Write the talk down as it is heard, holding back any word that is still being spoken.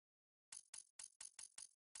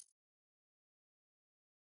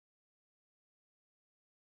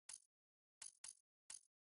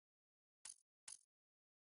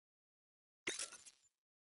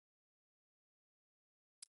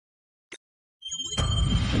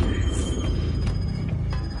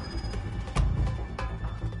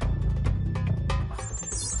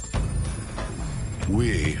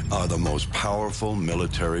We are the most powerful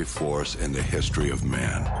military force in the history of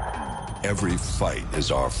man. Every fight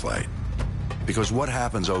is our fight. Because what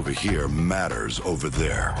happens over here matters over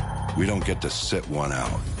there. We don't get to sit one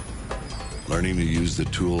out. Learning to use the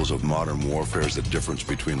tools of modern warfare is the difference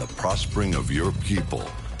between the prospering of your people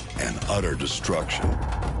and utter destruction.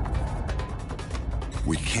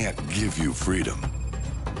 We can't give you freedom,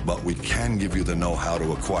 but we can give you the know-how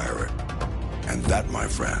to acquire it. And that, my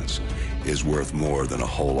friends, is worth more than a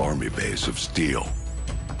whole army base of steel.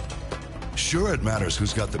 Sure, it matters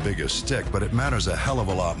who's got the biggest stick, but it matters a hell of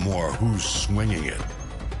a lot more who's swinging it.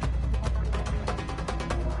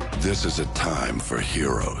 This is a time for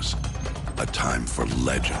heroes, a time for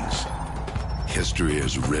legends. History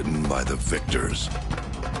is written by the victors.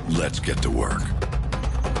 Let's get to work.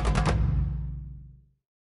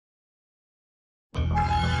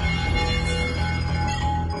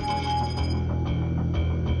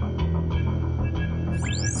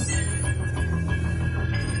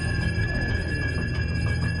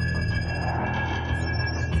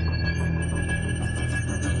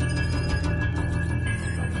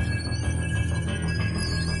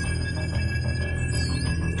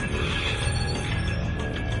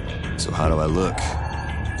 So how do I look?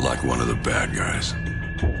 Like one of the bad guys.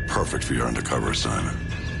 Perfect for your undercover assignment.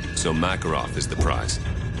 So Makarov is the prize?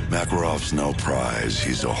 Makarov's no prize.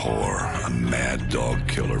 He's a whore. A mad dog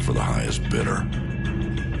killer for the highest bidder.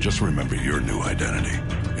 Just remember your new identity.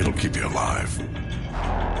 It'll keep you alive.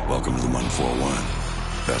 Welcome to the 141.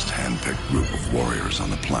 Best hand-picked group of warriors on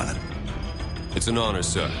the planet. It's an honor,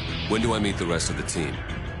 sir. When do I meet the rest of the team?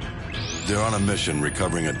 They're on a mission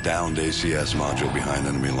recovering a downed ACS module behind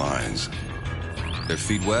enemy lines. Their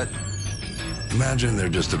feet wet? Imagine they're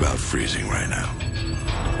just about freezing right now.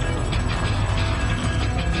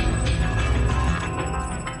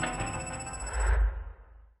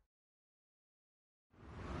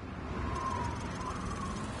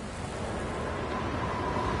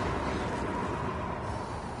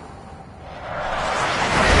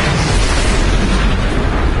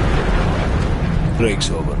 Breaks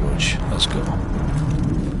Overwatch. Let's go.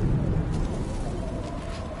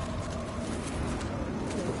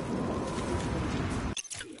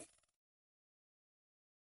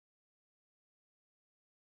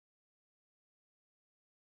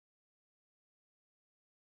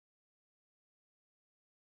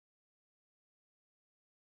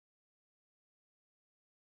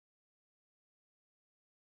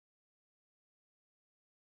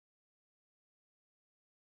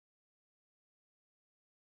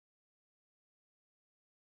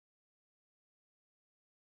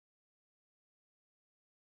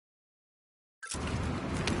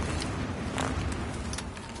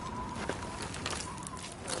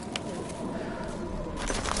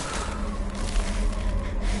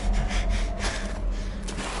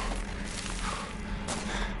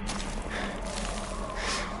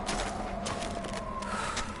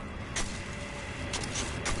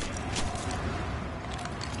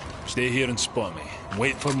 Stay here and spot me.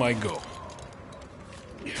 Wait for my go.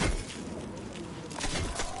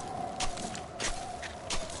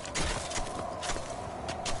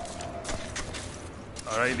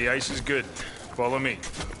 All right, the ice is good. Follow me.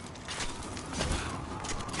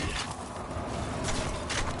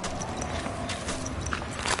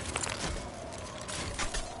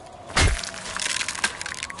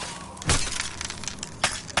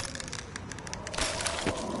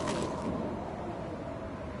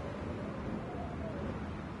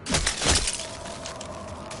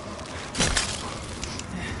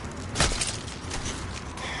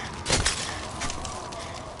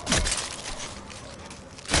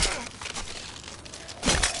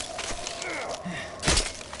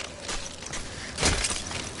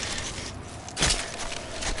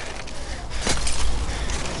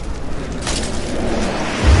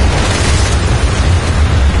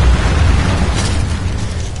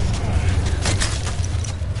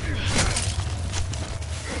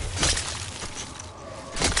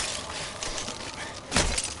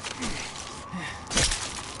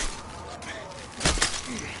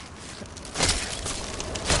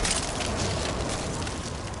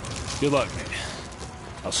 Good luck, mate.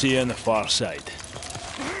 I'll see you on the far side.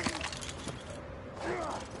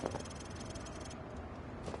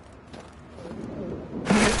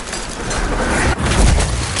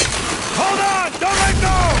 Hold on! Don't let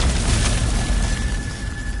go!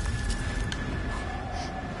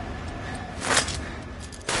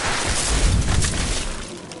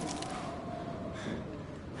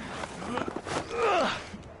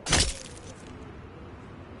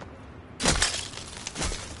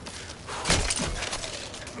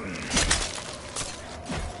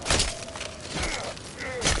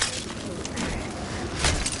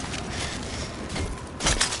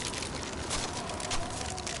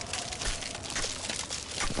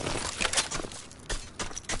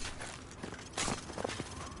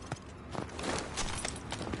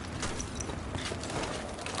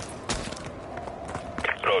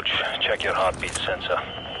 check your heartbeat sensor.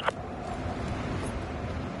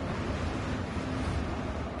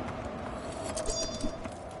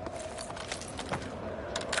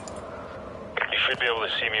 You should be able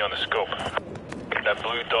to see me on the scope. That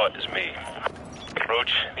blue dot is me.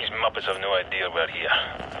 Roach, these Muppets have no idea we're here.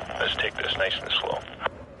 Let's take this nice and slow.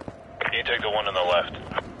 You take the one on the left.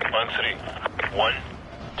 On three. 1,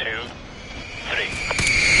 2, 3.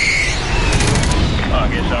 I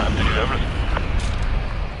guess I have to do everything.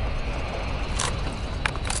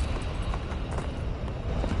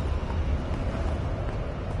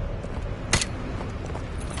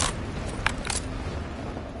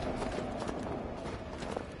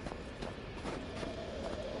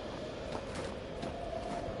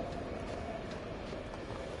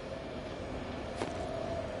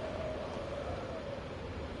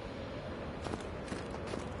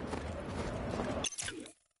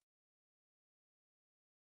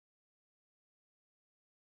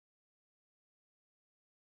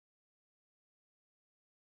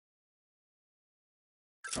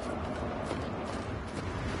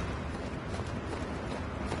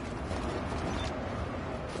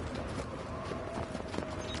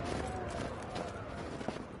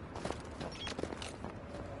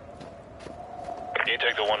 You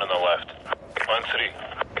take the one on the left. On three.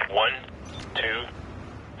 1, 2,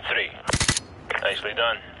 3. Nicely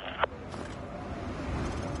done.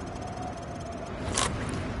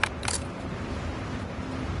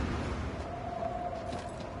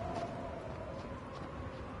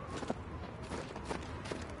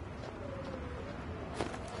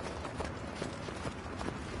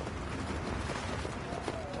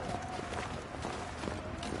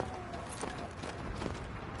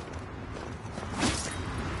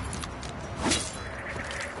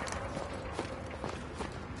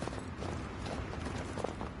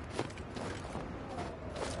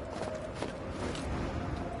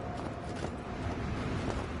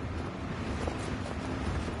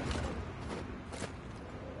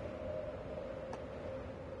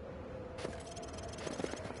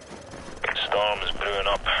 Storm's brewing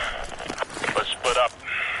up. Let's split up.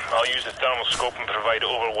 I'll use the thermal scope and provide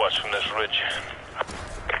overwatch from this ridge.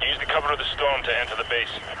 Use the cover of the storm to enter the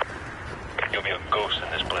base. You'll be a ghost in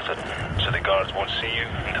this blizzard, so the guards won't see you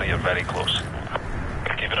until you're very close.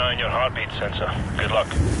 Keep an eye on your heartbeat sensor. Good luck.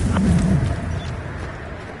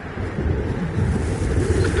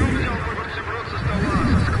 Кто взял мой бутерброд со стола,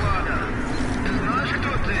 со склада? Ты знаешь,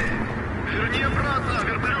 кто ты? Верни обратно,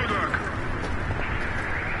 верблюдок!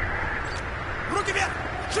 Руки вверх!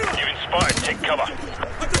 Живо! You've been spotted. Take cover.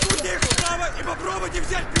 Атакуйте их справа и попробуйте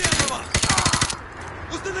взять пленного!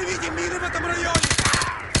 Установите мины в этом районе!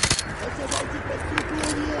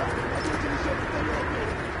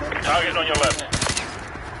 Target on your left.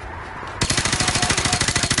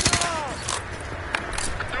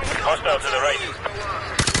 Hostile to the right.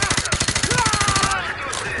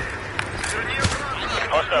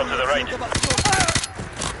 Hostile to the right.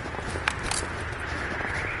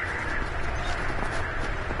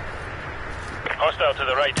 Hostile to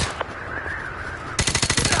the right.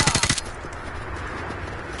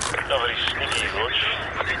 Not very sneaky, Roach.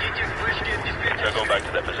 They'll go back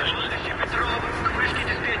to their positions.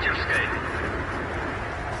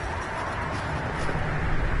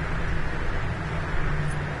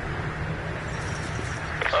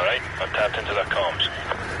 Alright, I've tapped into their comms.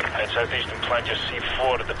 Head southeast and plant your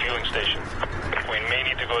C4 at the fueling station. We may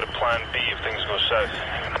need to go to plan B if things go south.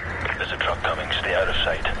 There's a truck coming. Stay out of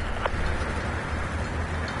sight.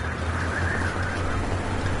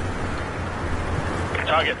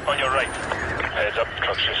 Target on your right. Heads up,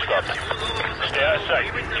 truck's just stopped. Stay out of sight.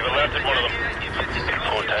 You've alerted one of them.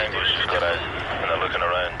 4 Tangos just got out, and they're looking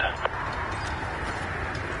around.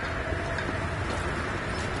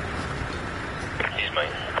 He's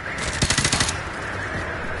mine.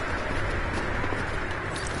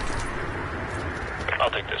 I'll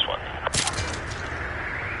take this one.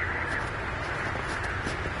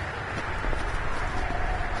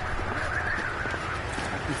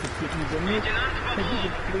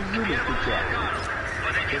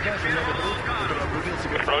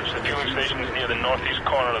 Approach the fueling station is near the northeast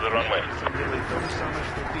corner of the runway.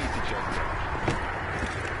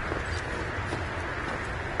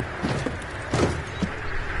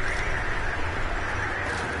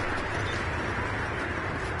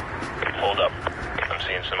 Hold up. I'm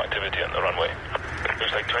seeing some activity on the runway.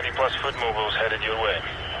 Looks like 20+ foot mobiles headed your way.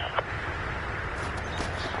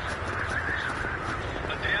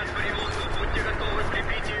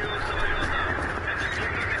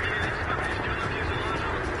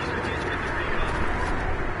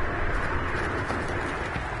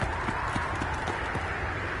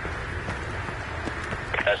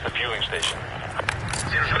 That's the fueling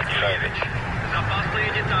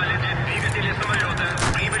Двигатели самолета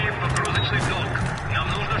прибыли в погрузочный док. Нам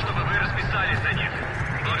нужно, чтобы вы расписались за них.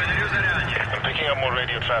 Благодарю заранее. I'm picking up more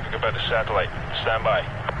radio traffic about the satellite. Stand by.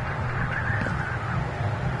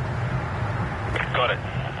 Got it.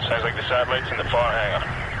 Sounds like the satellite's in the far hangar.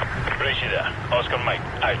 Brace you there. Oscar Mike,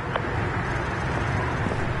 out.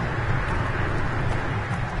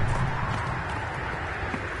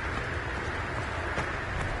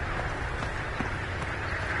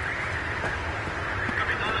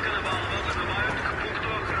 Капитана Коновалова вызывают к пункту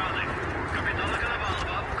охраны. Капитана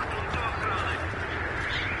Коновалова к пункту охраны.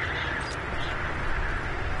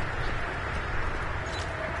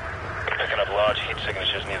 Picking up large heat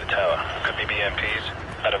signatures near the tower. Could be BMPs.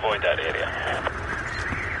 I'd avoid that area.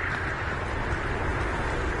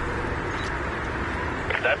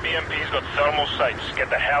 That BMP's got thermal sights. Get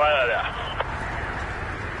the hell out of there.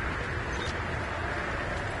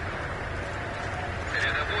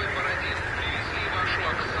 Рядовой Бородин, привезли вашу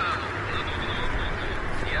Оксану на нужную руку.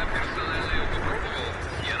 Я персонально ее попробовал.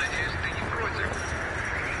 Я надеюсь, ты не против.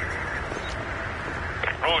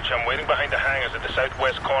 Roach, I'm waiting behind the hangars at the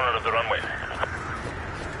southwest corner of the runway.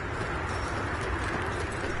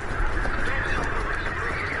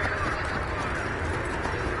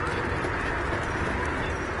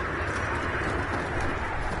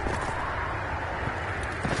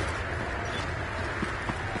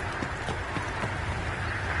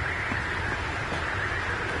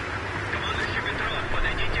 Командующий Петров,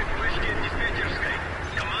 подойдите к вышке диспетчерской.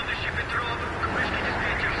 Командующий Петров, к вышке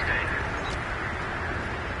диспетчерской.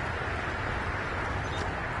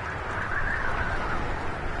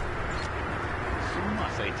 С ума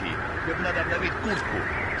сойти. Как надо обновить куртку.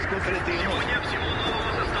 Сколько лет ты ее носишь? Сегодня всего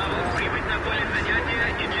нового состава прибыть на поле занятия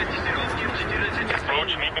и для тестировки в 14 часов.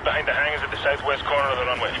 Roach, meet me behind the hangars at the southwest corner of the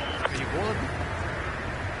runway. Не холодно?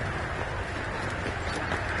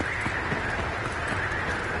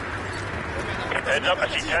 Heads up, I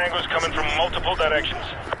see tangos coming from multiple directions.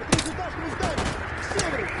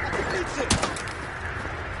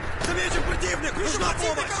 Замечен противник! Нужна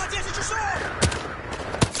помощь! На 10 часов!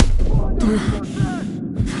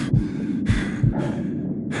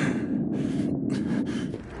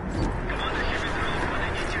 Командующий Петров,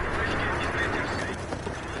 подойдите к вышке диспетчерской.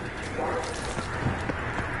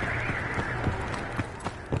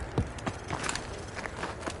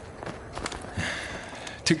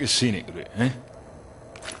 Took a scenic route, eh?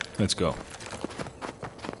 Let's go.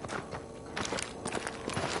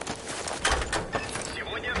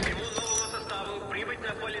 Сегодня всего нового состава прибыть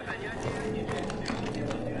на поле занятия и для тестировки в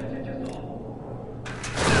 14 часов.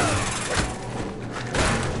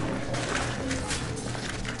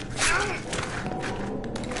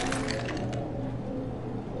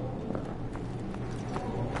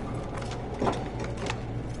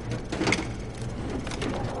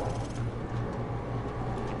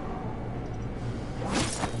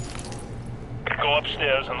 Go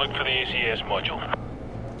upstairs and look for the ACS module.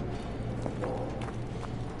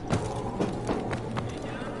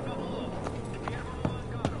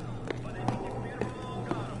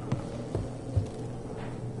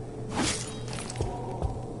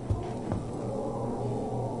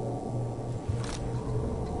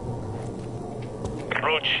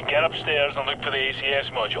 Roach, get upstairs and look for the ACS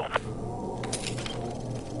module.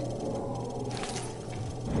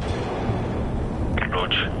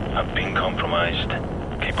 Roach, I've been compromised.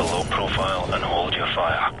 Keep a low profile and hold your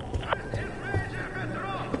fire. Dispatcher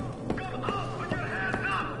Petrov, come up with your hands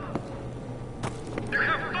up! You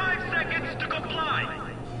have 5 seconds to comply.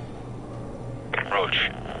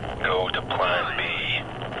 Roach, go to plan B.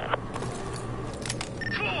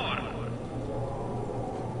 4,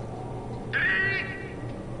 3,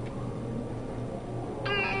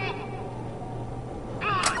 2,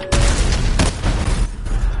 1.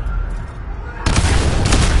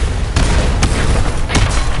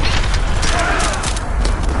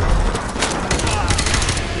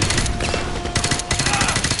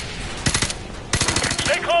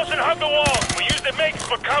 Stay close and hug the wall. We use the MiGs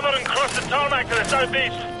for cover and cross the tarmac to the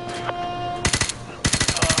southeast.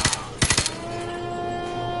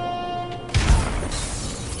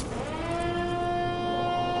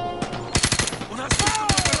 У нас слишком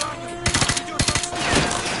много раненых! Идет обстрел!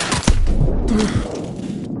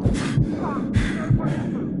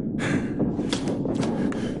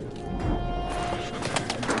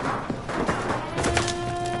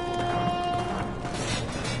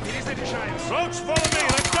 Перезаряжаем! Roach, follow me,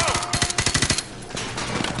 let's go!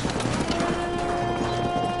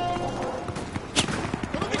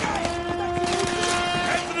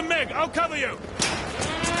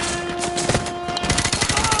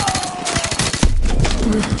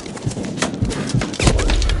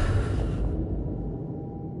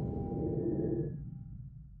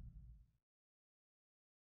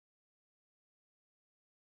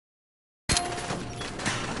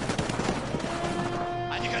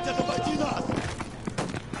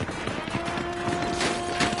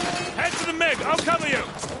 MiG. I'll cover you.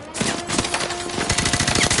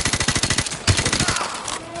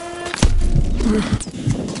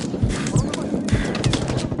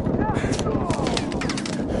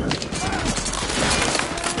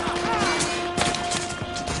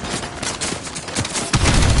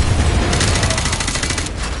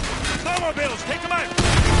 Snowmobiles, take them out. To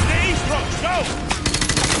the east, Rox, go.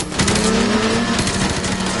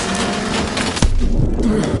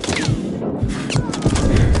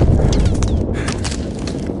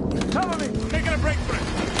 Cover me! Making a break for it!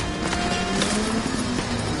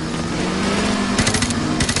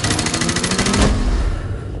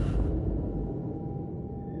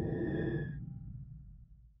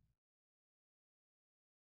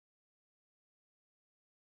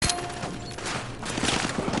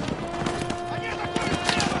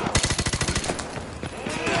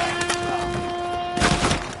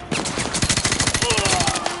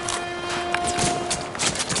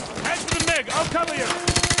 Head for the MiG! I'll cover you!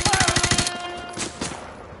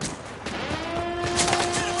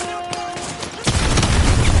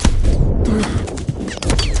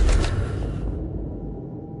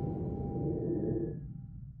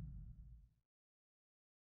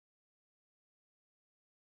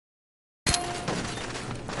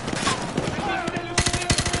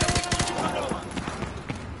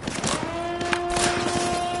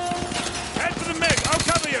 Head for the MiG! I'll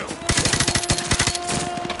cover you!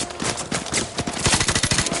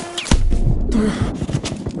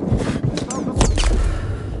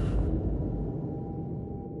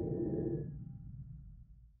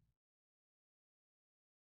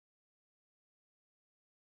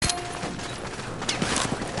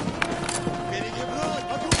 Впереди бронь!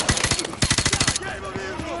 Вокруг! Я его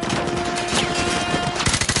вижу!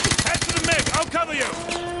 Head for the MiG! I'll cover you!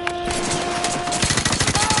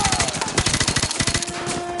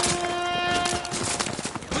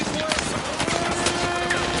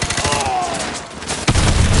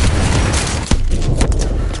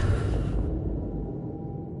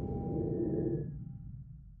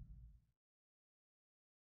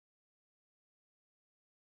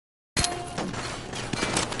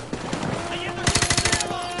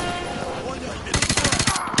 Понял,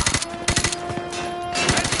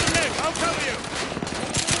 Head for the MiG! I'll cover you!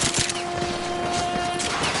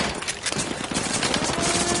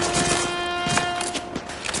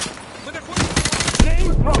 мы находимся! To the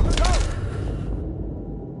east, Rox, go!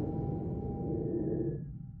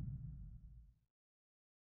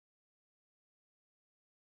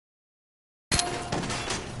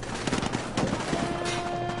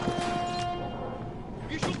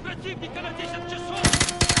 Вижу противника на 10 часов!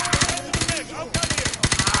 Head for the MiG! I'll cover you!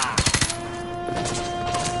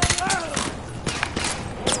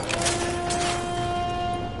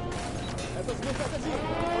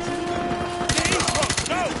 To the east, Rox,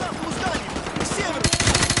 go!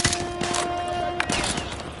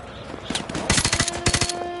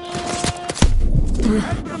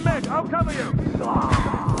 Head for the MiG! I'll cover you!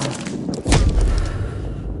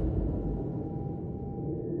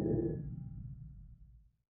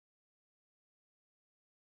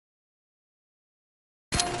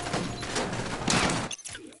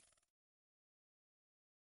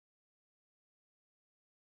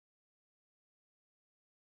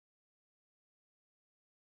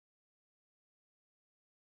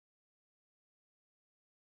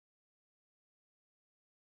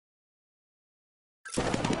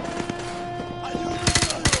 Они убегают!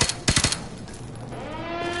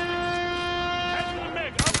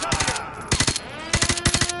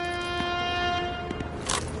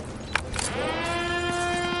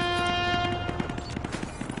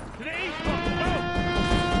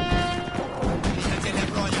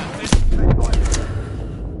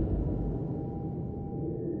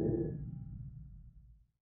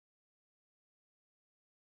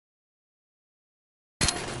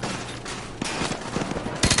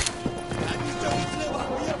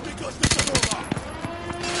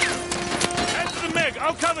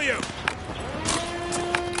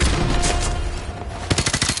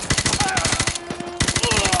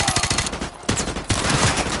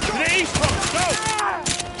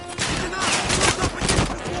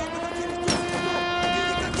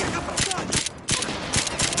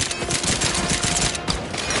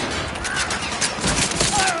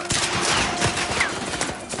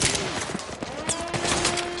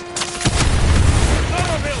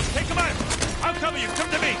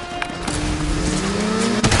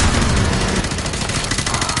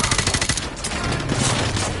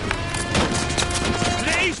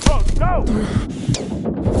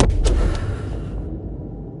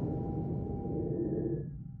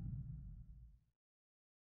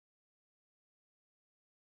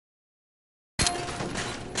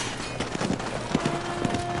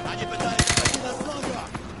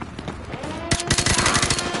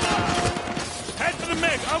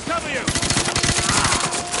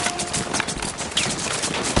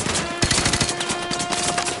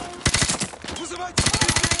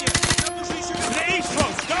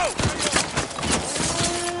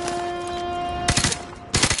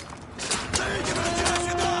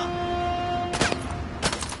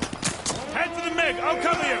 I'll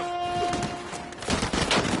cover you!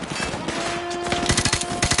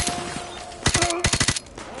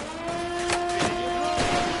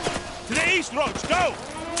 To the east, Roach, go!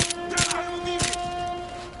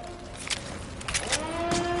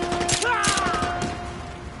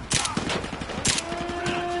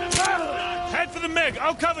 Head for the MiG,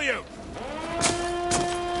 I'll cover you!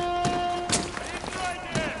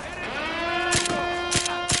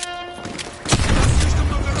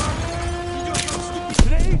 To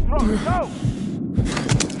the east, Roach, go!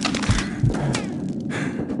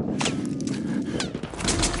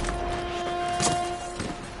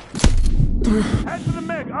 Head for the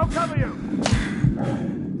MiG, I'll cover you!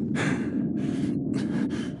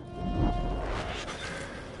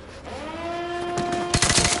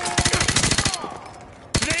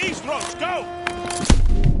 To the east, Roach, go!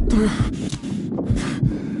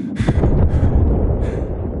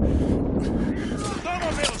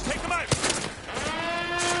 Snowmobiles, take them out!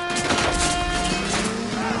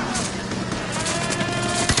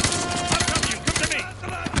 I'll cover you, come to me!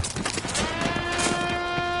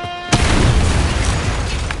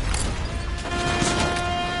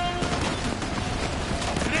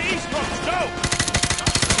 To the east, Roach, go!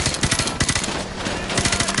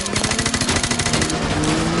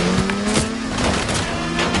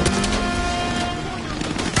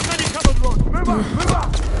 I'm on your cover, Roach. Move up, move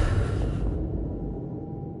up!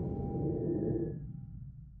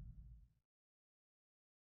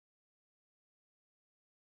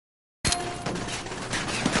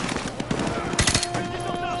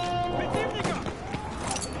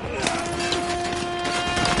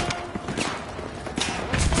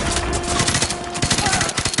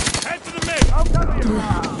 Head for the MiG, I'll cover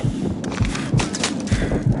you!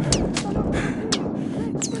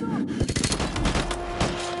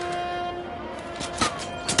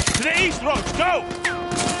 To the east, Roach, go!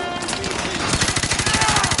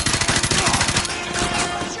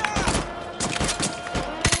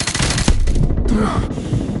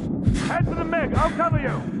 Head for the MiG, I'll cover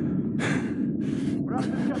you!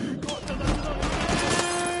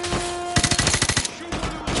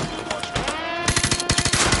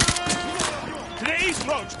 To the east,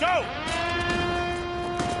 Roach, go!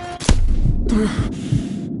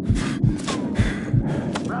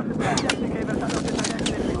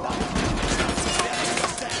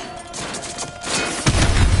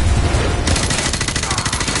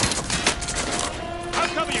 I'll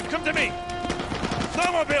cover you, come to me!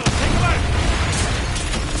 Snowmobiles, take them out!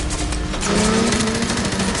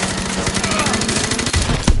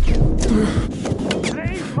 To the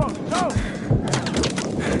east, Roach, go!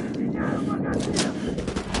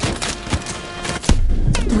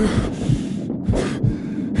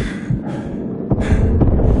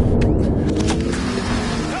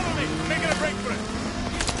 Cover me, making a break for it!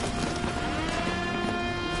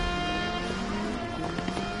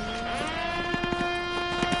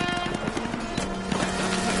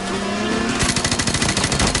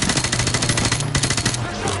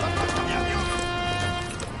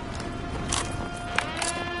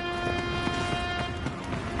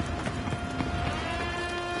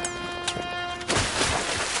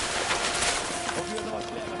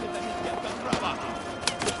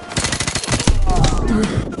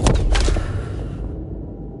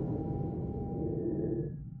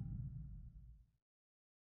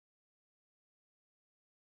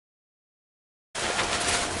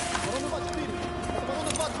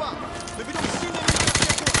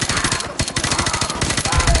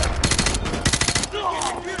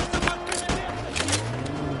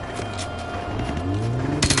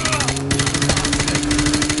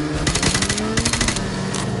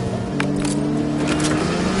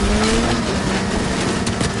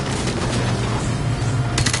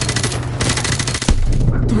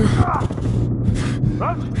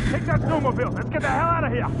 Roach, take that snowmobile. Let's get the hell out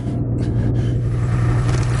of here.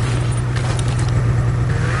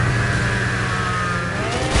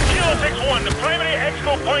 Kilo 6-1, the primary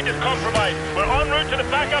expo point is compromised. We're en route to the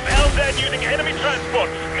backup LZ using enemy transport.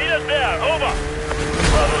 Meet us there. Over.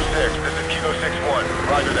 Bravo 6, this is Kilo 6-1.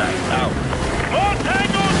 Roger that. Out. More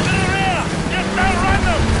tangos to the rear. Just outrun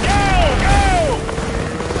them. Go! Go!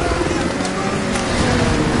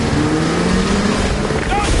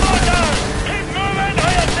 Don't slow down. Keep moving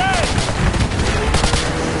or you're dead.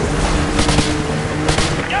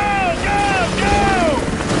 Go! Go! Go!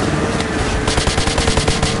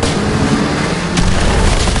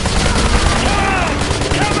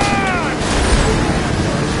 Come on!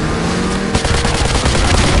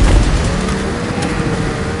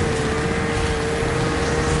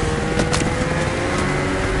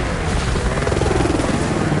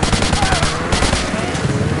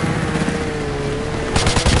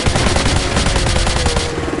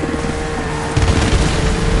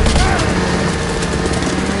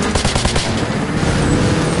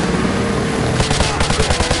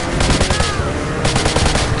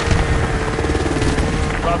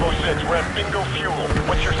 bingo fuel.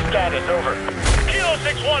 What's your status? Over. Kilo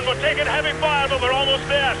 6-1, we're taking heavy fire, but we're almost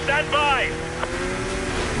there. Stand by.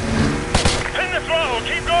 Pin the throttle.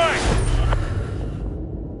 Keep going.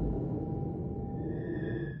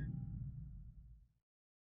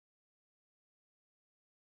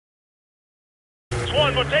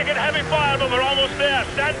 One, we're taking heavy fire, but we're almost there.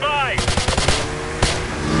 Stand by.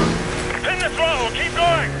 Pin the throttle. Keep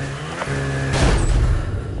going.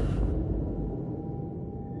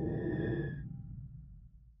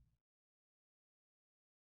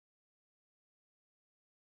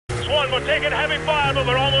 One, we're taking heavy fire, but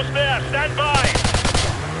we're almost there. Stand by.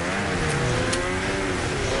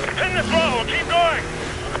 Pin the throttle. Keep going.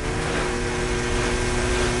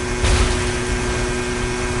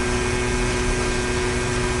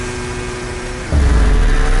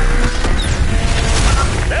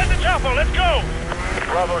 There's the chopper. Let's go.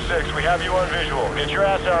 Bravo 6, we have you on visual. Get your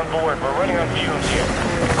ass on board. We're running on fumes here.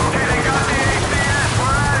 Okay, they got the ACS.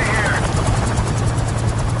 We're out of here.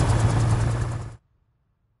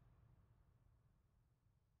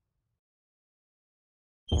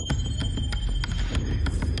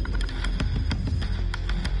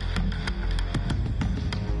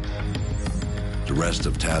 The rest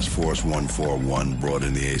of Task Force 141 brought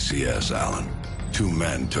in the ACS, Alan. 2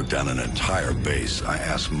 men took down an entire base. I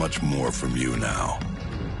ask much more from you now.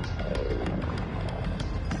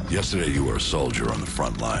 Yesterday you were a soldier on the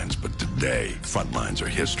front lines, but today, front lines are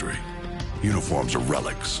history. Uniforms are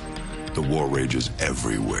relics. The war rages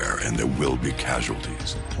everywhere, and there will be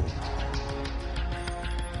casualties.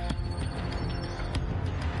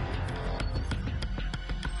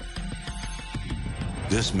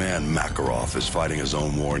 This man, Makarov, is fighting his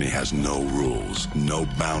own war and he has no rules, no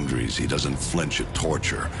boundaries. He doesn't flinch at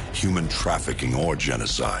torture, human trafficking, or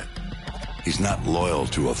genocide. He's not loyal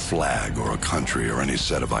to a flag or a country or any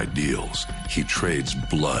set of ideals. He trades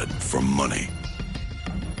blood for money.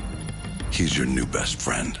 He's your new best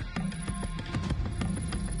friend.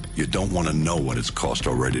 You don't want to know what it's cost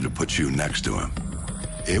already to put you next to him.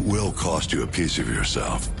 It will cost you a piece of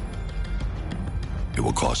yourself. It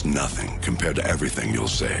will cost nothing compared to everything you'll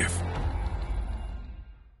save.